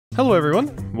Hello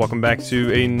everyone, welcome back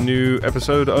to a new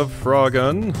episode of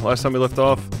Frogun. Last time we left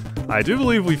off, I do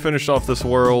believe we finished off this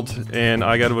world, and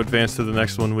I got to advance to the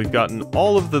next one. We've gotten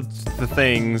all of the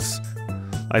things,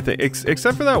 I think,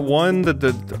 except for that one,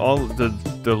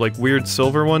 the like weird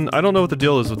silver one. I don't know what the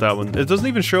deal is with that one. It doesn't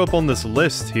even show up on this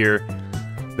list here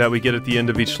that we get at the end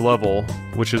of each level,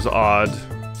 which is odd.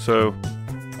 So,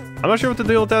 I'm not sure what the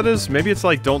deal with that is. Maybe it's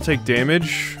like, don't take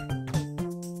damage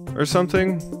or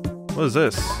something. What is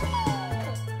this?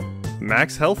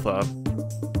 Max health up.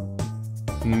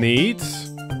 Neat.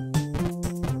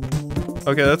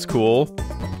 Okay, that's cool.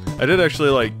 I did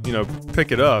actually, like, you know,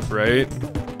 pick it up, right?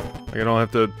 Like, I don't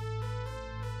have to...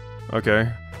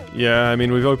 Okay. Yeah, I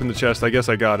mean, we've opened the chest. I guess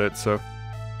I got it, so...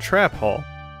 Trap hall.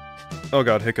 Oh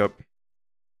god, hiccup.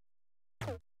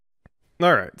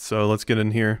 Alright, so let's get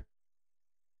in here.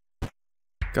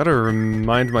 Gotta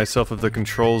remind myself of the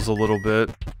controls a little bit.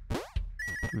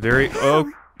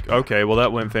 Oh, okay, well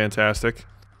that went fantastic.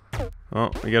 Oh,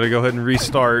 we gotta go ahead and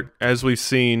restart. As we've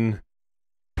seen,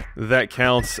 that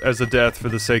counts as a death for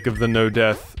the sake of the no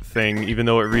death thing, even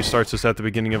though it restarts us at the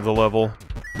beginning of the level.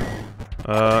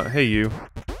 Hey you.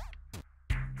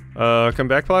 Come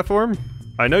back platform?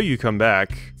 I know you come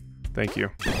back. Thank you.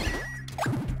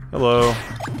 Hello.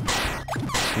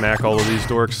 Smack all of these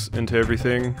dorks into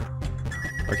everything.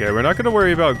 Okay, we're not gonna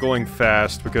worry about going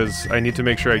fast, because I need to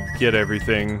make sure I get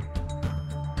everything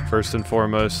first and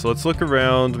foremost. So let's look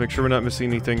around, make sure we're not missing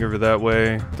anything over that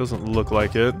way. Doesn't look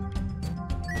like it.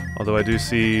 Although I do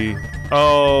see...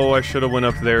 Oh, I should have went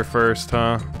up there first,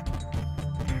 huh?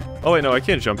 Oh wait, no, I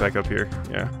can't jump back up here.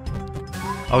 Yeah.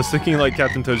 I was thinking like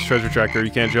Captain Toad's treasure tracker,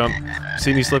 you can't jump.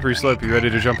 See any slippery slope, you ready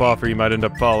to jump off or you might end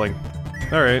up falling.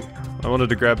 Alright, I wanted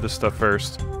to grab this stuff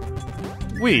first.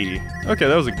 Whee! Okay,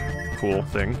 that was a cool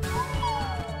thing.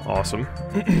 Awesome.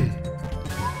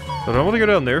 But I want to go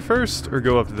down there first, or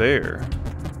go up there?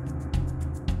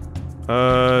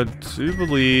 Do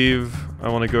believe I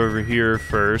want to go over here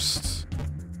first.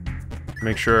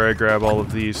 Make sure I grab all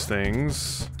of these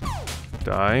things.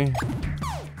 Die.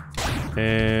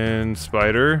 And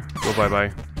spider. Go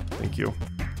bye-bye. Thank you.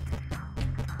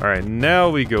 Alright, now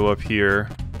we go up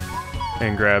here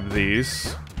and grab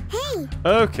these. Hey!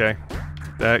 Okay.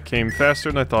 That came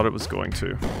faster than I thought it was going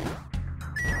to.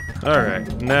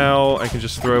 Alright, now I can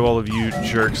just throw all of you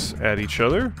jerks at each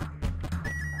other.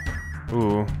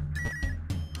 Ooh.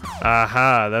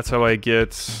 Aha, that's how I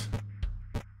get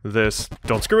this.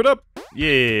 Don't screw it up!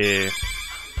 Yeah!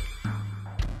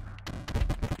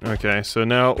 Okay, so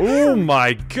now... Oh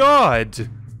my god!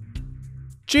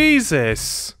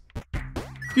 Jesus!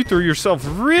 You threw yourself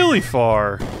really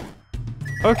far!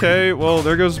 Okay, well,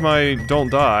 there goes my don't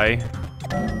die.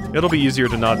 It'll be easier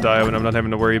to not die when I'm not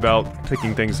having to worry about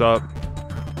picking things up.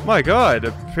 My god,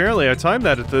 apparently I timed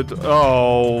that at the...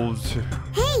 Oh...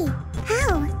 Hey!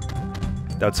 How?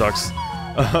 That sucks.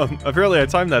 Apparently I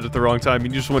timed that at the wrong time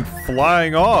and you just went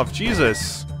flying off,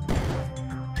 Jesus!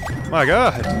 My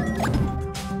god.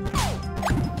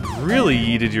 Really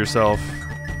yeeted yourself.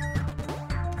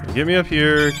 Get me up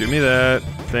here, give me that.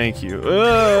 Thank you.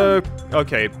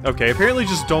 Okay, apparently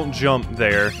just don't jump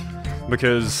there.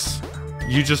 Because...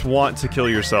 you just want to kill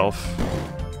yourself,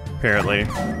 apparently.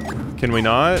 Can we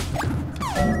not?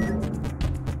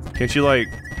 Can't you, like...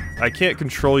 I can't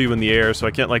control you in the air, so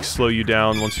I can't, like, slow you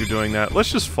down once you're doing that.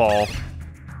 Let's just fall.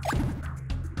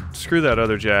 Screw that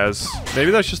other jazz.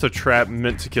 Maybe that's just a trap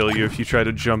meant to kill you if you try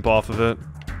to jump off of it.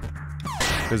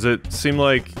 Because it seemed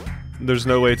like there's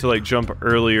no way to, like, jump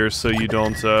earlier so you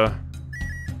don't,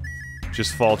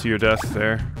 just fall to your death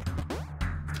there.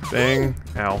 Bang.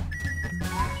 Ow.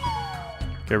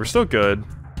 Okay, we're still good.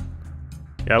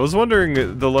 Yeah, I was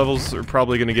wondering, the levels are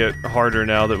probably gonna get harder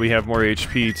now that we have more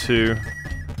HP, too.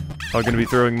 I'm gonna be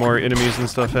throwing more enemies and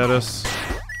stuff at us.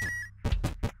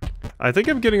 I think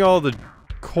I'm getting all the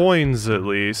coins, at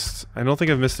least. I don't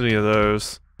think I've missed any of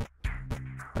those.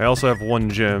 I also have one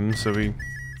gem, so we...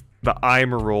 The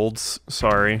emeralds,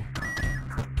 sorry.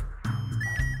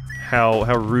 How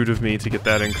rude of me to get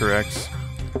that incorrect.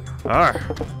 Ah,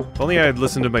 if only I had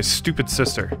listened to my stupid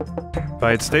sister. If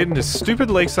I had stayed in his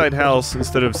stupid lakeside house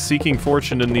instead of seeking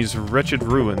fortune in these wretched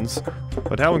ruins,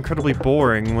 but how incredibly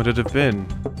boring would it have been?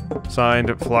 Signed,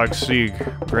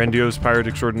 Flagsieg, Grandiose Pirate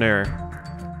Extraordinaire.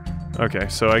 Okay,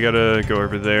 so I gotta go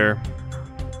over there.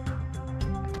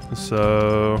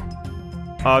 So...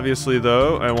 obviously,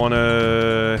 though, I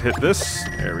wanna hit this.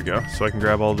 There we go, so I can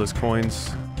grab all those coins.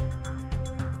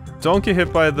 Don't get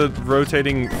hit by the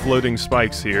rotating, floating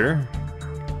spikes here.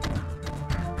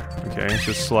 Okay,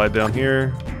 just slide down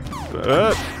here.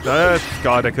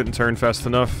 God, I couldn't turn fast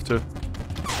enough to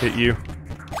hit you.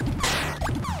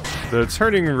 The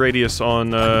turning radius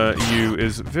on you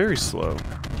is very slow.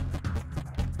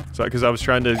 So, because I was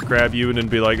trying to grab you and then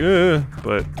be like,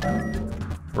 but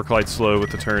we're quite slow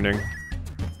with the turning.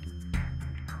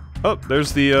 Oh,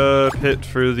 there's the pit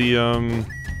for the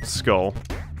skull.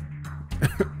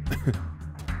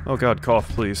 Oh god, cough,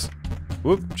 please.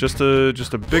 Whoop, just a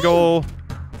big ol'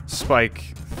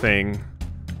 spike thing.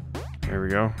 There we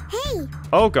go. Hey!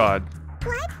 Oh god.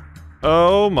 What?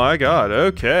 Oh my god,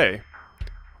 okay.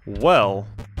 Well,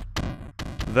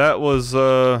 that was,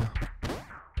 those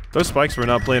spikes were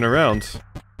not playing around.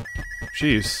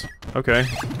 Jeez. Okay.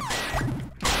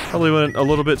 Probably went a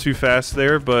little bit too fast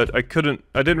there, but I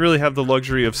didn't really have the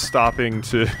luxury of stopping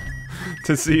to,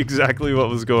 to see exactly what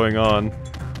was going on.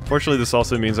 Fortunately, this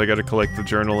also means I gotta collect the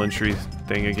journal entry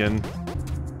thing again.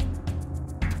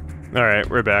 Alright,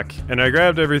 we're back. And I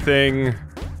grabbed everything,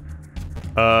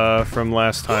 from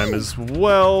last time as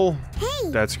well. Hey!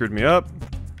 That screwed me up.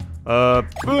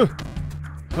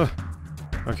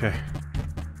 Okay.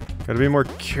 Gotta be more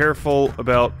careful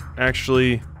about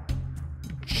actually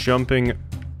jumping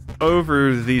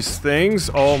over these things.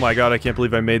 Oh my god, I can't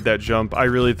believe I made that jump. I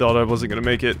really thought I wasn't gonna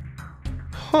make it.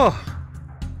 Huh.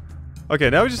 Okay,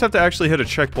 now we just have to actually hit a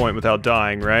checkpoint without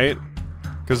dying, right?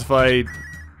 Because if I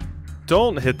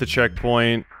don't hit the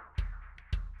checkpoint...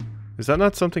 Is that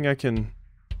not something I can...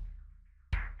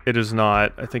 It is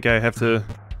not. I think I have to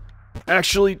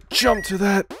actually jump to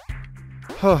that.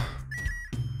 Huh.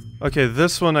 Okay,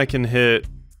 this one I can hit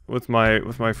with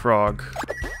my frog.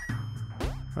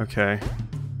 Okay.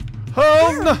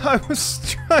 Oh no! I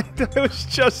was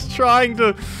just trying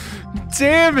to.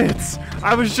 Damn it!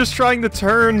 I was just trying to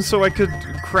turn so I could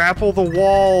grapple the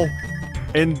wall,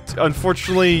 and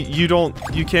unfortunately, you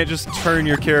can't just turn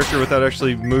your character without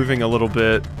actually moving a little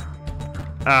bit.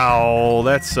 Ow,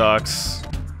 that sucks.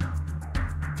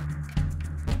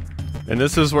 And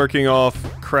this is working off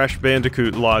Crash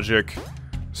Bandicoot logic,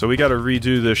 so we gotta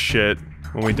redo this shit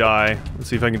when we die. Let's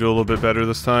see if I can do a little bit better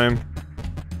this time.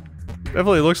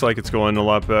 Definitely looks like it's going a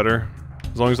lot better.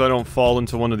 As long as I don't fall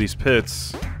into one of these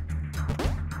pits.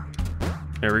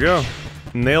 There we go.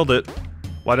 Nailed it.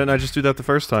 Why didn't I just do that the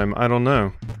first time? I don't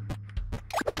know.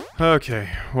 Okay,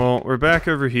 well, we're back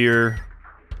over here.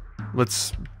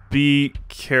 Let's be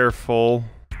careful.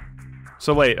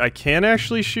 So wait, I can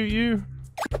actually shoot you?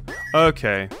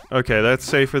 Okay, okay, that's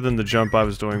safer than the jump I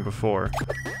was doing before.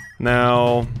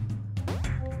 Now,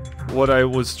 what I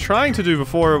was trying to do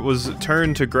before was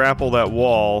turn to grapple that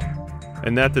wall,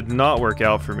 and that did not work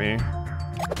out for me.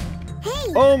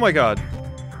 Hey! Oh my god.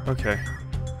 Okay.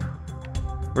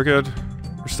 We're good.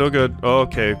 We're still good. Oh,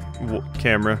 okay,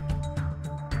 camera.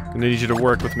 I need you to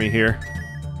work with me here.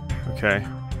 Okay.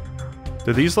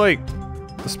 Do these, like,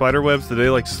 the spider webs, do they,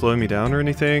 like, slow me down or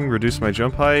anything? Reduce my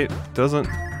jump height? Doesn't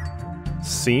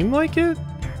seem like it?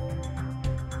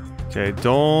 Okay,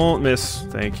 don't miss.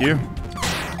 Thank you.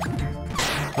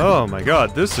 Oh my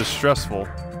god, this is stressful.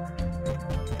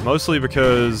 Mostly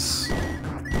because...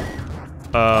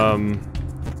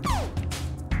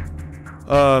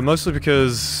 mostly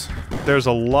because there's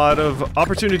a lot of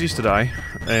opportunities to die,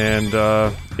 and,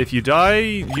 if you die,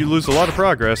 you lose a lot of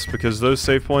progress, because those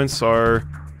save points are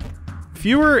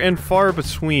fewer and far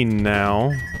between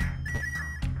now.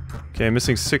 Okay, I'm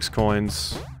missing 6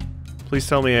 coins. Please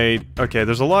tell me okay,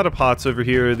 there's a lot of pots over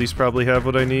here. These probably have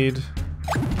what I need.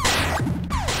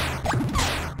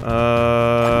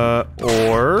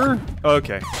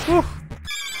 Okay. Whew.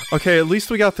 Okay, at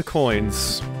least we got the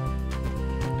coins.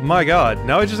 My god,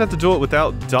 now I just have to do it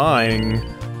without dying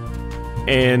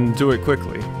and do it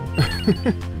quickly.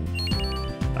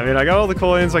 I mean, I got all the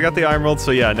coins, I got the emerald,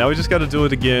 so yeah, now we just gotta do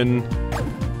it again.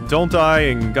 Don't die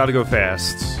and gotta go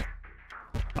fast.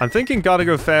 I'm thinking gotta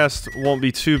go fast won't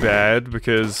be too bad,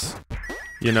 because,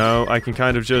 you know, I can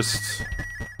kind of just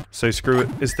say screw it.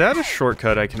 Is that a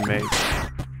shortcut I can make?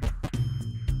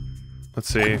 Let's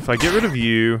see, if I get rid of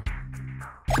you...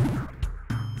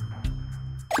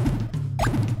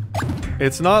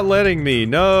 It's not letting me,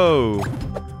 no!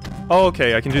 Oh,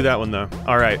 okay, I can do that one though.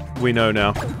 Alright, we know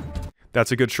now.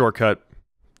 That's a good shortcut.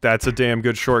 That's a damn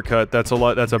good shortcut. That's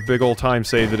a big old time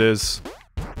save it is.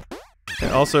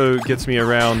 It also gets me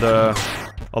around, a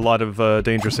lot of,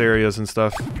 dangerous areas and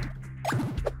stuff.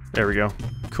 There we go.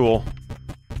 Cool.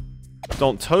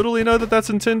 Don't totally know that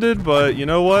that's intended, but you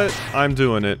know what? I'm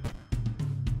doing it.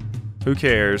 Who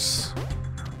cares?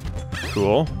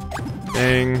 Cool.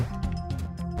 Dang.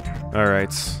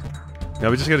 Alright.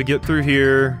 Now we just gotta get through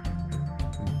here.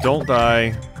 Don't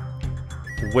die.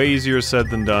 Way easier said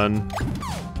than done.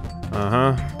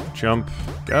 Uh-huh. Jump.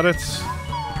 Got it.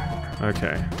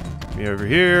 Okay. Me over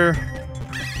here.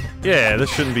 Yeah, this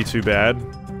shouldn't be too bad.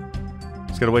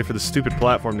 gotta wait for the stupid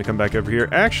platform to come back over here.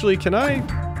 Actually, can I...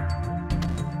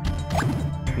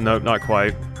 Nope, not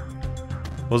quite.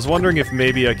 Was wondering if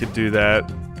maybe I could do that,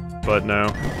 but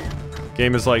no.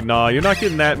 Game is like, nah, you're not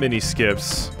getting that many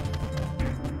skips.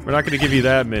 We're not gonna give you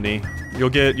that many. You'll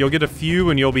get a few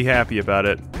and you'll be happy about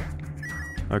it.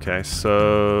 Okay,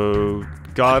 so...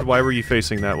 God, why were you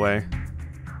facing that way?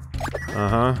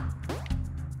 Uh-huh.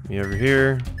 Me over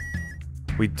here.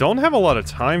 We don't have a lot of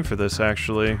time for this,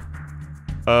 actually.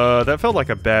 That felt like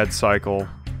a bad cycle.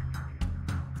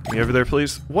 Me over there,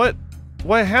 please. What?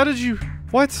 What? How did you...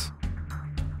 What?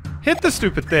 Hit the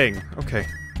stupid thing! Okay.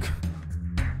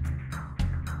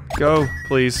 Go,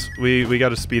 please. We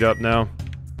gotta speed up now.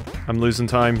 I'm losing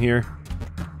time here.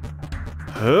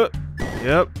 Huh.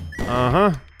 Yep.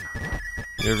 Uh-huh.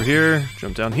 Over here.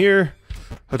 Jump down here.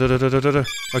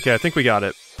 Okay, I think we got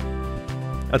it.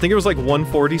 I think it was like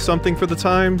 140 something for the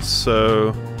time,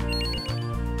 so...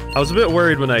 I was a bit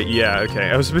worried when yeah, okay.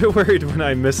 I was a bit worried when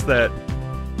I missed that...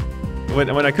 When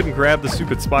I couldn't grab the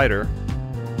stupid spider.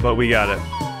 But we got it.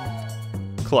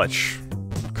 Clutch.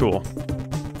 Cool.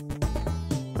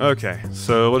 Okay,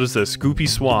 so what is this? Goopy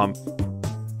Swamp.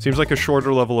 Seems like a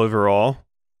shorter level overall.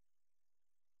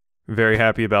 Very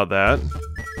happy about that.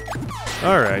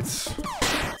 Alright.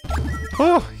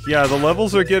 Oh, yeah, the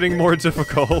levels are getting more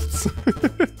difficult.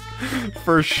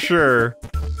 For sure.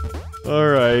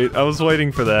 Alright, I was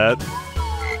waiting for that.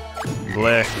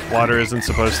 Bleh, water isn't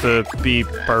supposed to be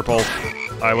purple.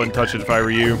 I wouldn't touch it if I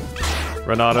were you,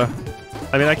 Renata.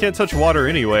 I mean, I can't touch water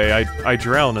anyway, I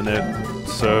drown in it,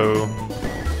 so...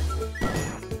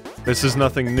 This is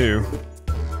nothing new.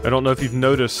 I don't know if you've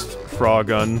noticed,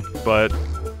 Frogun, but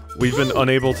we've been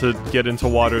unable to get into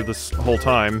water this whole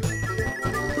time.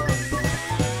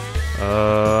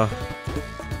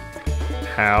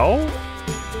 How?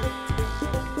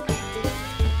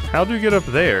 How do you get up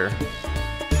there?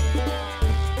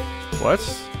 What?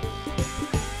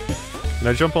 Can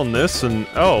I jump on this and...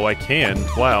 Oh, I can.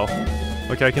 Wow.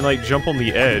 Okay, I can, like, jump on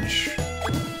the edge.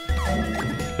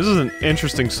 This is an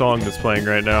interesting song that's playing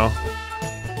right now.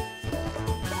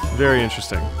 Very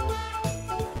interesting.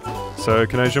 So,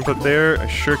 can I jump up there? I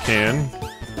sure can.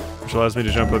 Which allows me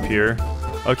to jump up here.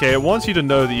 Okay, it wants you to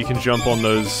know that you can jump on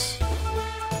those...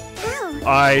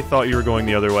 I thought you were going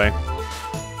the other way.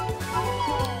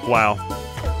 Wow.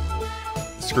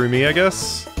 Screw me, I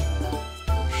guess?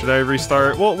 Should I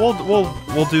restart? We'll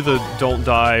do the don't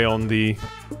die on the...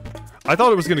 I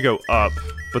thought it was gonna go up,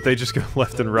 but they just go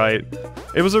left and right.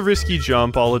 It was a risky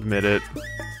jump, I'll admit it.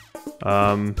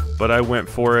 But I went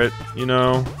for it, you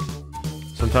know?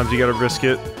 Sometimes you gotta risk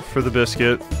it for the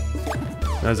biscuit.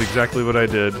 That's exactly what I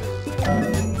did.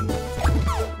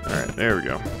 Alright, there we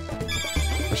go.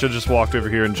 I should've just walked over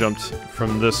here and jumped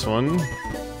from this one.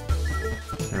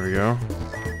 There we go.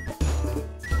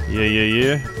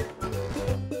 Yeah.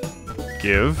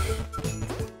 Give.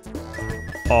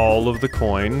 All of the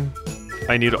coin.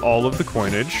 I need all of the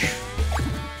coinage.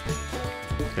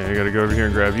 Okay, I gotta go over here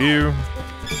and grab you.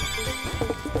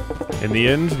 In the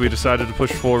end, we decided to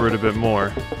push forward a bit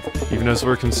more, even as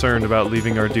we're concerned about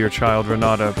leaving our dear child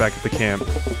Renata back at the camp.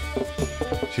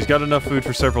 She's got enough food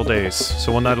for several days,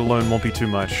 so one night alone won't be too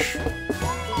much.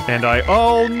 And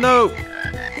oh no!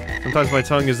 Sometimes my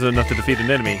tongue isn't enough to defeat an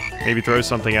enemy. Maybe throw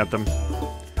something at them.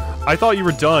 I thought you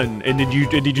were done, and then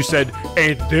you said,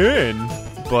 and then...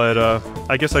 But,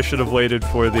 I guess I should have waited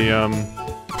for the,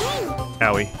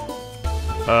 Owie.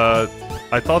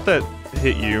 I thought that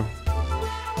hit you.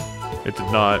 It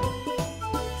did not.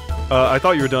 I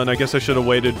thought you were done. I guess I should have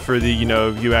waited for the, you know,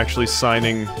 you actually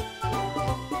signing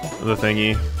the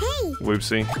thingy.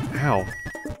 Whoopsie. Ow.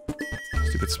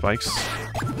 Stupid spikes.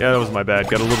 Yeah, that was my bad.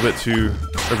 Got a little bit too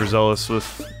overzealous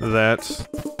with that.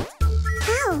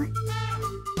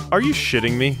 Are you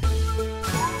shitting me?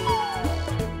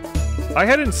 I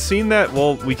hadn't seen that.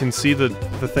 Well, we can see the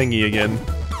thingy again.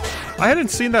 I hadn't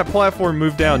seen that platform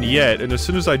move down yet, and as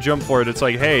soon as I jump for it, it's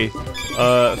like, hey,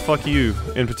 fuck you,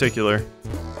 in particular.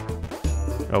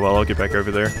 Oh well, I'll get back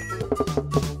over there.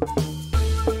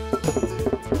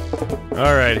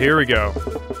 Alright, here we go.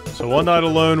 So one night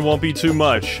alone won't be too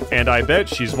much, and I bet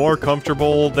she's more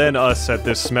comfortable than us at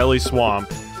this smelly swamp.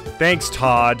 Thanks,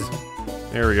 Todd.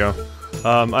 There we go.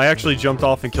 I actually jumped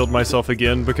off and killed myself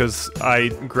again because I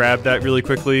grabbed that really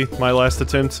quickly, my last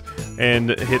attempt, and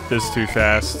hit this too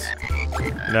fast.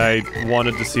 And I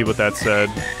wanted to see what that said.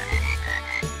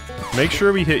 Make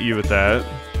sure we hit you with that.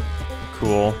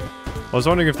 Cool. I was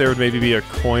wondering if there would maybe be a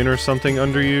coin or something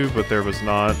under you, but there was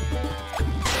not.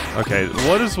 Okay,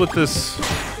 what is with this...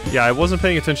 Yeah, I wasn't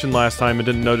paying attention last time and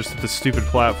didn't notice that the stupid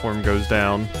platform goes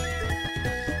down.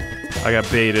 I got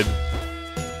baited.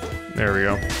 There we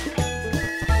go.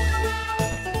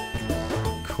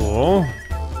 Cool.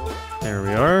 There we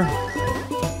are.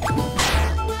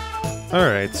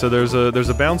 Alright, so there's a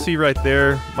bouncy right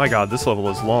there. My god, this level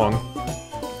is long.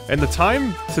 And the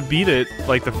time to beat it,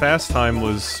 like the fast time,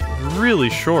 was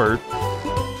really short.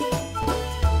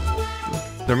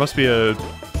 There must be a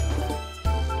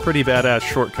pretty badass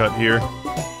shortcut here.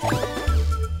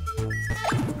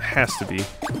 Has to be.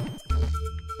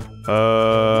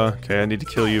 Okay, I need to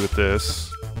kill you with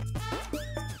this.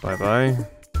 Bye-bye.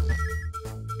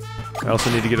 I also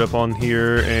need to get up on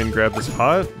here and grab this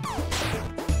pot.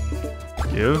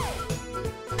 Give.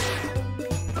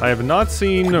 I have not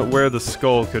seen where the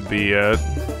skull could be yet.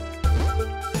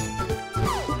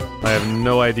 I have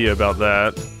no idea about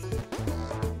that.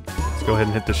 Let's go ahead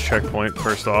and hit this checkpoint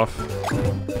first off.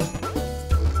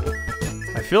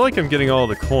 I feel like I'm getting all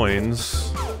the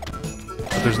coins,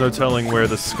 but there's no telling where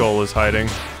the skull is hiding,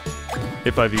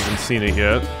 if I've even seen it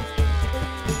yet.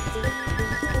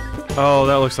 Oh,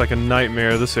 that looks like a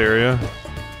nightmare, this area.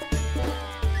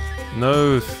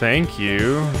 No, thank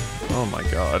you. Oh my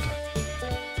god.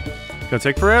 It's gonna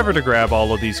take forever to grab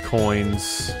all of these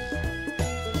coins.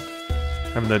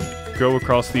 Having to go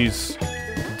across these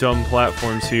dumb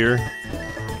platforms here.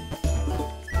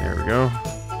 There we go.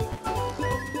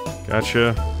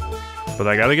 Gotcha. But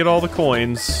I gotta get all the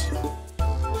coins.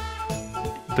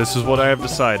 This is what I have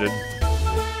decided.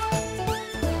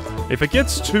 If it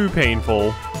gets too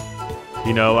painful,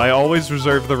 you know, I always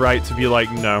reserve the right to be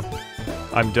like, no,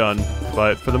 I'm done.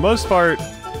 But for the most part,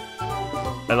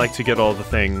 I like to get all the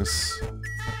things.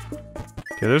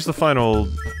 Okay, there's the final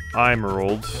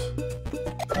emerald.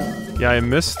 Yeah, I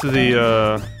missed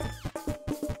the,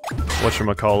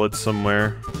 whatchamacallit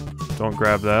somewhere. Don't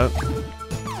grab that.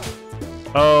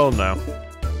 Oh, no.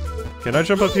 Can I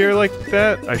jump up here like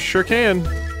that? I sure can.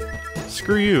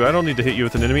 Screw you, I don't need to hit you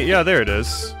with an enemy. Yeah, there it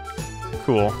is.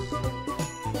 Cool.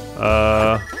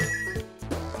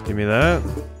 Give me that.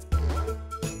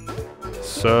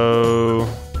 So...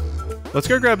 let's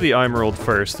go grab the emerald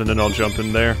first, and then I'll jump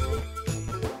in there.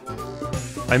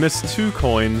 I missed 2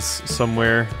 coins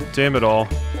somewhere. Damn it all.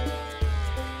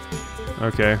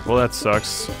 Okay, well that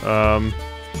sucks. But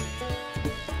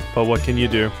what can you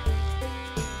do?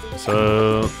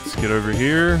 So, let's get over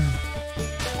here.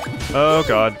 Oh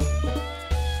god.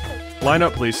 Line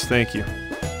up, please. Thank you.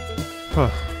 Huh.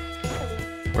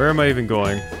 Where am I even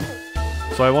going?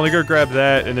 So I want to go grab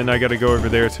that, and then I gotta go over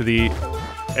there to the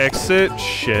exit.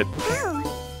 Shit.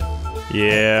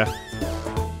 Yeah.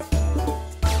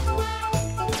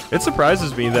 It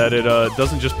surprises me that it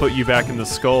doesn't just put you back in the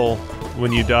skull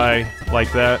when you die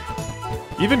like that.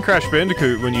 Even Crash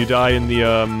Bandicoot, when you die in the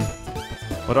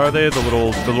what are they?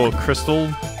 The little crystal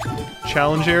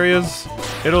challenge areas?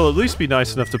 It'll at least be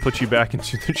nice enough to put you back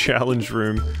into the challenge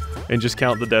room and just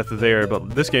count the death there,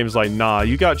 but this game's like, nah,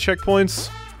 you got checkpoints?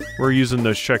 We're using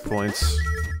those checkpoints.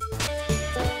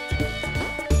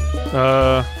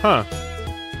 Huh.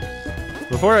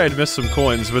 Before I had missed some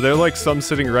coins, were there like some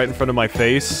sitting right in front of my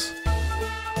face?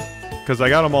 Because I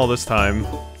got them all this time.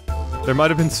 There might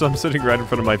have been some sitting right in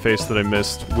front of my face that I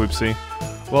missed. Whoopsie.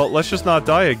 Well, let's just not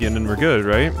die again and we're good,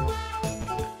 right?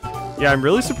 Yeah, I'm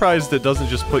really surprised it doesn't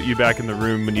just put you back in the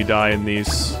room when you die in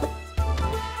these.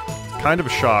 Kind of a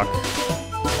shock.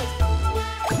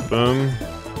 Boom.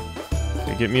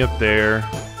 Okay, get me up there.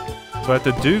 So I have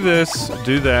to do this,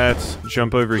 do that,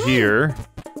 jump over here.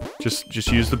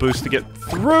 Just use the boost to get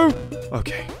through!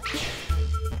 Okay.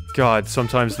 God,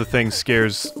 sometimes the thing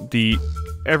scares the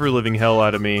ever-living hell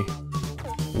out of me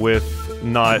with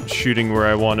not shooting where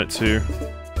I want it to.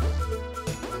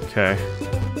 Okay.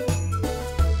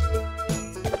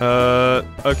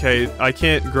 Okay, I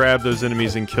can't grab those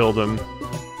enemies and kill them.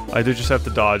 I do just have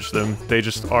to dodge them. They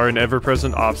just are an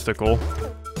ever-present obstacle.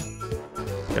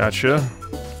 Gotcha.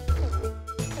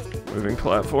 Moving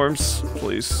platforms,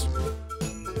 please.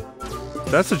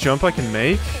 That's a jump I can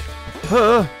make?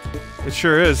 Huh! It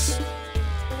sure is.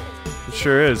 It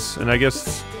sure is. And I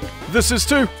guess this is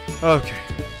too! Okay.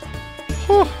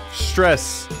 Whew.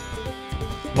 Stress.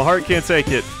 My heart can't take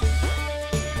it.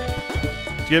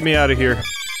 Get me out of here.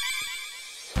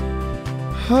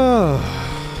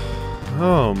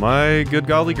 Oh my good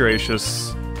golly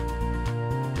gracious.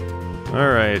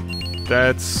 Alright.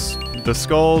 That's the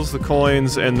skulls, the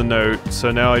coins, and the note. So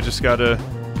now I just gotta...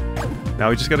 now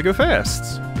we just gotta go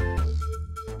fast.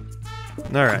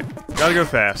 Alright. Gotta go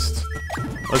fast.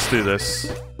 Let's do this.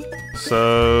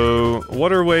 So...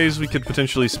 what are ways we could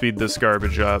potentially speed this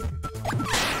garbage up?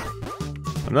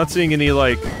 I'm not seeing any,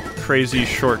 like, crazy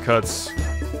shortcuts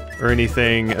or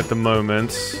anything at the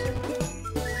moment.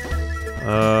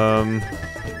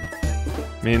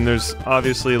 I mean, there's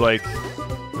obviously, like,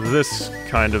 this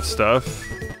kind of stuff.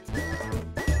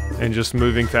 And just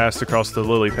moving fast across the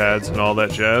lily pads and all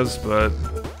that jazz, but...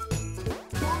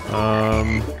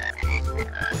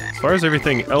 as far as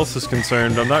everything else is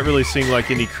concerned, I'm not really seeing, like,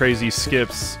 any crazy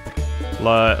skips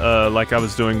like I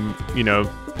was doing, you know,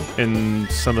 in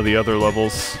some of the other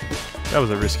levels. That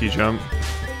was a risky jump.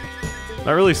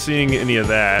 Not really seeing any of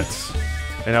that.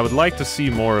 And I would like to see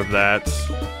more of that.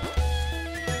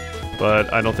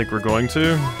 But I don't think we're going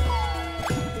to.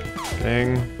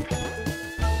 Dang.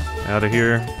 Out of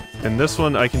here. And this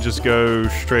one I can just go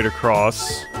straight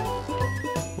across.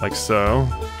 Like so.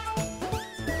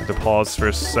 Had to pause for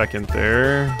a second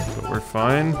there, but we're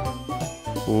fine.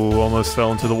 Ooh, almost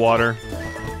fell into the water.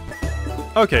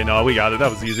 Okay, no, we got it. That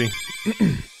was easy.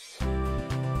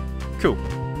 Cool.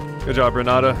 Good job,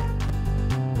 Renata.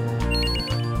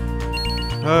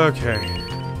 Okay.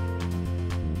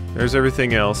 There's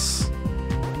everything else.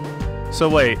 So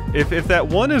wait, if that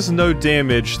one is no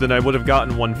damage, then I would have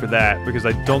gotten one for that, because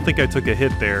I don't think I took a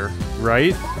hit there,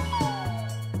 right?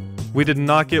 We did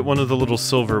not get one of the little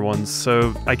silver ones,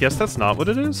 so I guess that's not what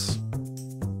it is?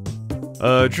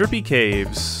 Drippy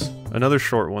Caves. Another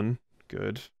short one.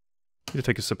 Good. Need to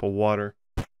take a sip of water.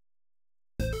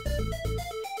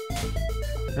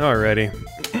 Alrighty.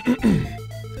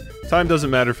 Time doesn't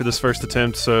matter for this first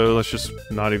attempt, so let's just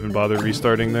not even bother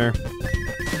restarting there.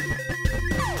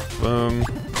 Boom.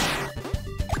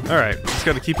 Alright, just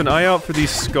gotta keep an eye out for these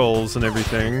skulls and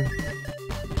everything.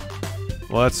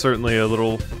 Well, that's certainly a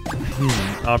little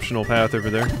optional path over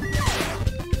there.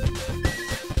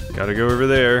 Gotta go over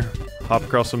there. Hop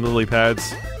across some lily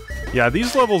pads. Yeah,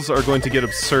 these levels are going to get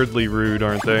absurdly rude,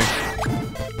 aren't they?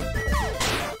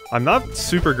 I'm not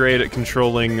super great at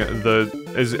controlling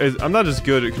the... I'm not as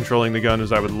good at controlling the gun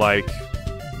as I would like.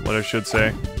 What I should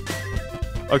say.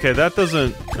 Okay, that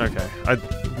doesn't... Okay, I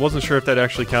wasn't sure if that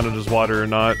actually counted as water or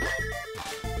not.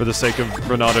 For the sake of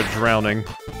Renata drowning.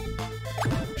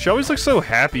 She always looks so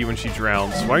happy when she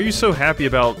drowns. Why are you so happy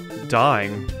about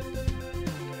dying?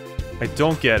 I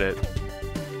don't get it.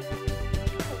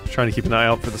 Trying to keep an eye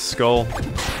out for the skull.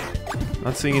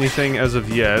 Not seeing anything as of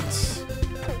yet.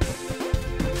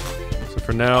 So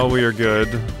for now, we are good.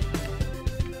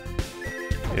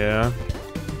 Yeah.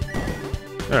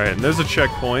 Alright, and there's a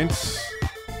checkpoint.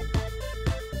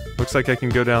 Looks like I can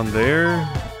go down there.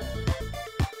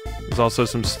 There's also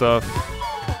some stuff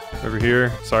over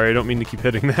here. Sorry, I don't mean to keep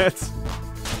hitting that.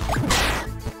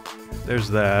 There's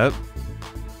that.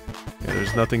 Yeah,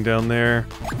 there's nothing down there.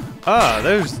 Ah,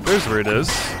 there's where it is.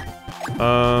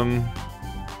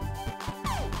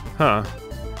 Huh.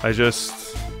 I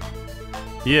just...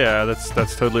 Yeah,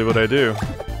 that's totally what I do.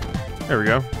 There we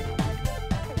go.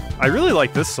 I really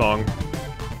like this song.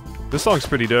 This song's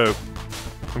pretty dope.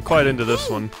 I'm quite into this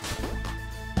one.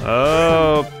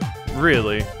 Oh,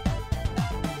 really?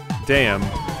 Damn.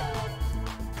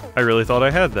 I really thought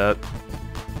I had that.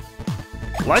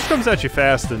 Life comes at you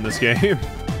fast in this game.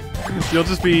 You'll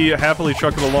just be happily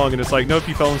trucking along and it's like, nope,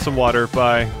 you fell in some water,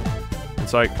 bye.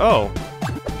 It's like, oh.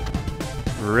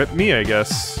 Rip me, I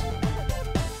guess.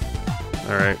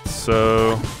 Alright,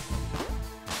 so...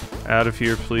 Out of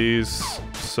here, please.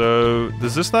 So,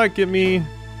 does this not get me...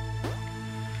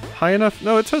 high enough?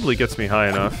 No, it totally gets me high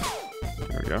enough.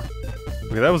 There we go.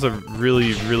 Okay, that was a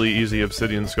really, really easy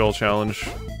obsidian skull challenge.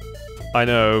 I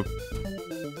know.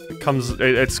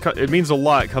 It means a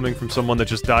lot coming from someone that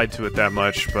just died to it that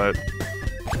much, but...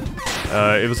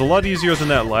 it was a lot easier than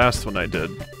that last one I did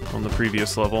on the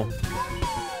previous level.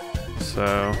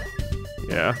 So...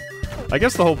 yeah. I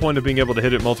guess the whole point of being able to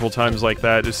hit it multiple times like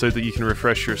that is so that you can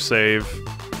refresh your save.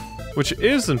 Which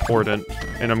is important,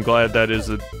 and I'm glad that is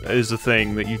a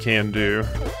thing that you can do.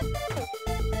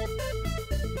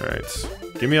 Alright.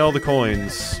 Give me all the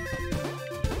coins.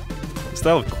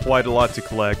 Still have quite a lot to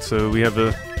collect, so we have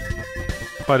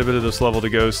quite a bit of this level to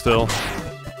go still.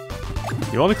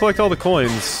 You want to collect all the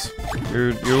coins,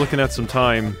 you're looking at some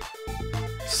time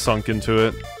sunk into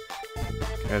it.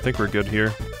 Okay, I think we're good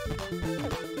here.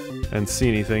 And see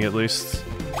anything, at least.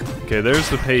 Okay, there's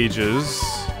the pages.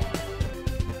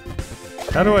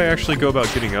 How do I actually go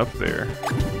about getting up there?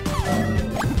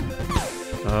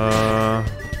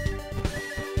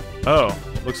 Oh,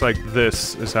 looks like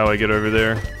this is how I get over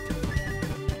there.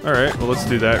 Alright, well let's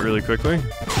do that really quickly.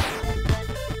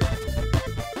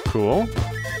 Cool.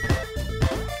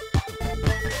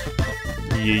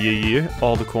 Yeah,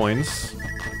 all the coins.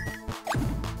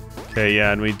 Okay,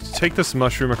 yeah, and we take this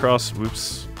mushroom across.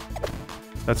 Whoops.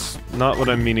 That's not what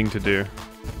I'm meaning to do.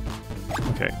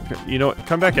 Okay, you know what?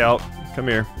 Come back out. Come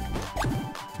here.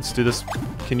 Let's do this.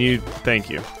 Can you... Thank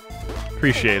you.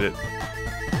 Appreciate it.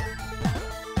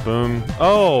 Boom.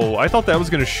 Oh, I thought that was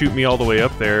gonna shoot me all the way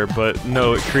up there, but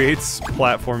no, it creates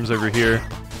platforms over here.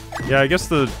 Yeah, I guess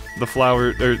the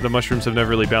flower, or the mushrooms have never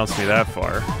really bounced me that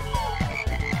far.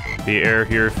 The air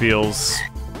here feels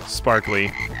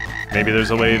sparkly. Maybe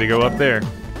there's a way to go up there.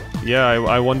 Yeah,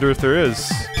 I wonder if there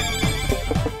is.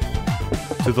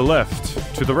 To the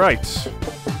left, to the right,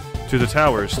 to the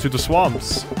towers, to the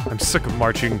swamps. I'm sick of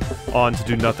marching on to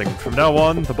do nothing. From now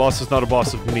on, the boss is not a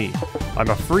boss of me. I'm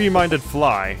a free-minded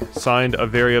fly. Signed, a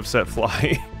very upset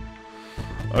fly.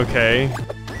 Okay.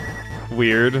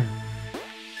 Weird.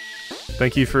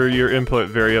 Thank you for your input,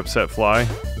 very upset fly.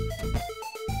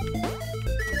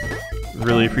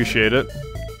 Really appreciate it.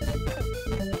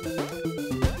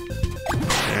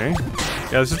 Okay.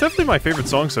 Yeah, this is definitely my favorite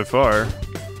song so far.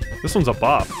 This one's a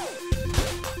bop.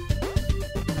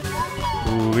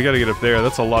 Ooh, we gotta get up there.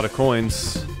 That's a lot of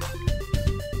coins.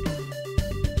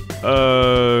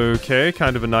 Okay,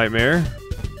 kind of a nightmare.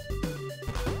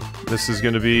 This is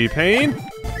gonna be pain.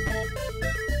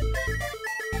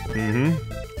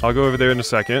 I'll go over there in a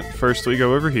second. First, we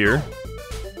go over here.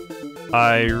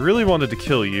 I really wanted to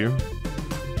kill you,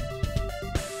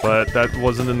 but that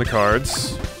wasn't in the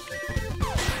cards.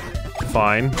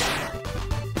 Fine.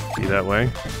 Be that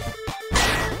way.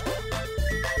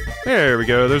 There we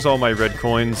go, there's all my red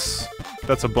coins.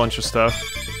 That's a bunch of stuff.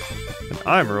 An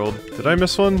emerald. Did I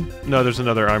miss one? No, there's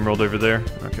another emerald over there.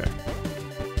 Okay.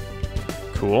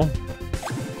 Cool.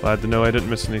 Glad to know I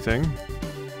didn't miss anything.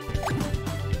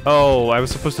 Oh, I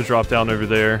was supposed to drop down over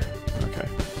there. Okay.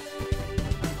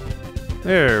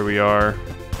 There we are.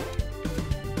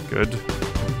 Good.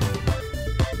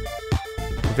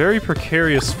 Very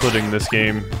precarious footing, this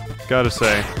game. Gotta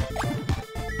say.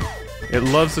 It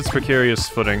loves its precarious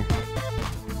footing.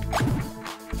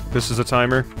 This is a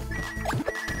timer.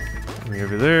 Coming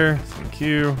over there. Thank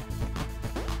you.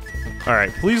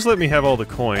 Alright, please let me have all the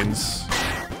coins.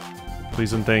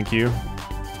 Please and thank you.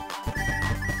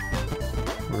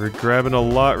 We're grabbing a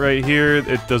lot right here.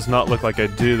 It does not look like I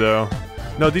do, though.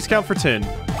 No, these count for 10.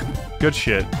 Good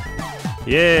shit.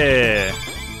 Yeah!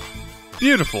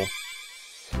 Beautiful.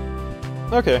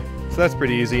 Okay, so that's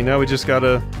pretty easy. Now we just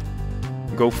gotta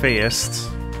go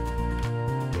fast.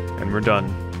 And we're done.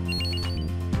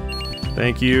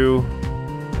 Thank you.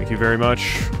 Thank you very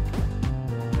much.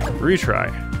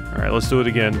 Retry. Alright, let's do it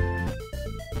again.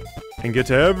 And get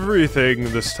to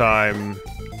everything this time.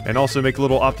 And also make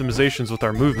little optimizations with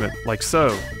our movement, like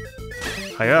so.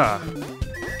 Hiya.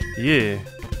 Yeah.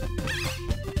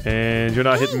 And you're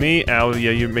not hitting me? Ow,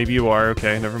 yeah, maybe you are.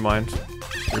 Okay, never mind.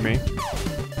 Screw me.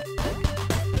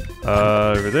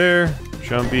 Over there.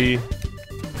 Jumpy.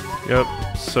 Yep,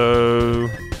 so...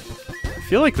 I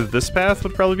feel like this path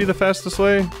would probably be the fastest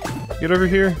way. Get over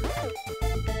here.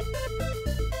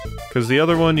 Because the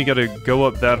other one, you gotta go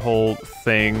up that whole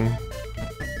thing.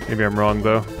 Maybe I'm wrong,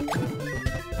 though.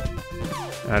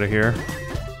 Out of here.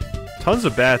 Tons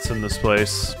of bats in this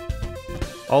place.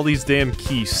 All these damn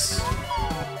keys.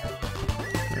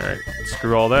 Alright,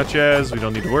 screw all that jazz. We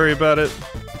don't need to worry about it.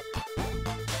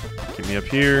 Get me up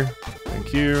here.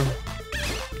 Thank you.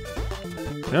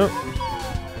 Nope.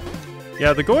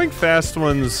 Yeah, the going fast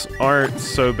ones aren't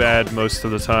so bad most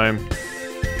of the time.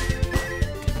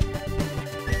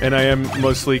 And I am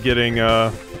mostly getting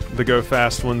the go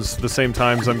fast ones the same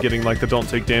times I'm getting like the don't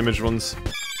take damage ones.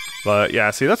 But yeah,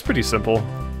 see, that's pretty simple.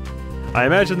 I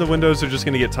imagine the windows are just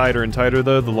going to get tighter and tighter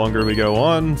though the longer we go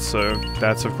on, so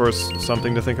that's of course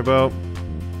something to think about.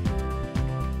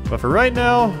 But for right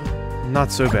now,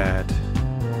 not so bad.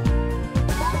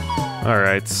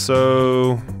 Alright,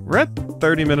 so we're at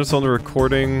 30 minutes on the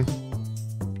recording.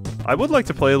 I would like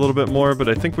to play a little bit more, but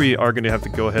I think we are going to have to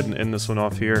go ahead and end this one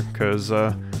off here, because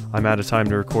I'm out of time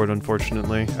to record,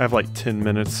 unfortunately. I have like 10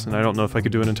 minutes, and I don't know if I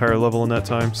could do an entire level in that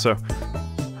time, so...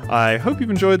 I hope you've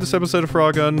enjoyed this episode of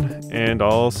Frogun, and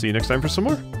I'll see you next time for some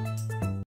more.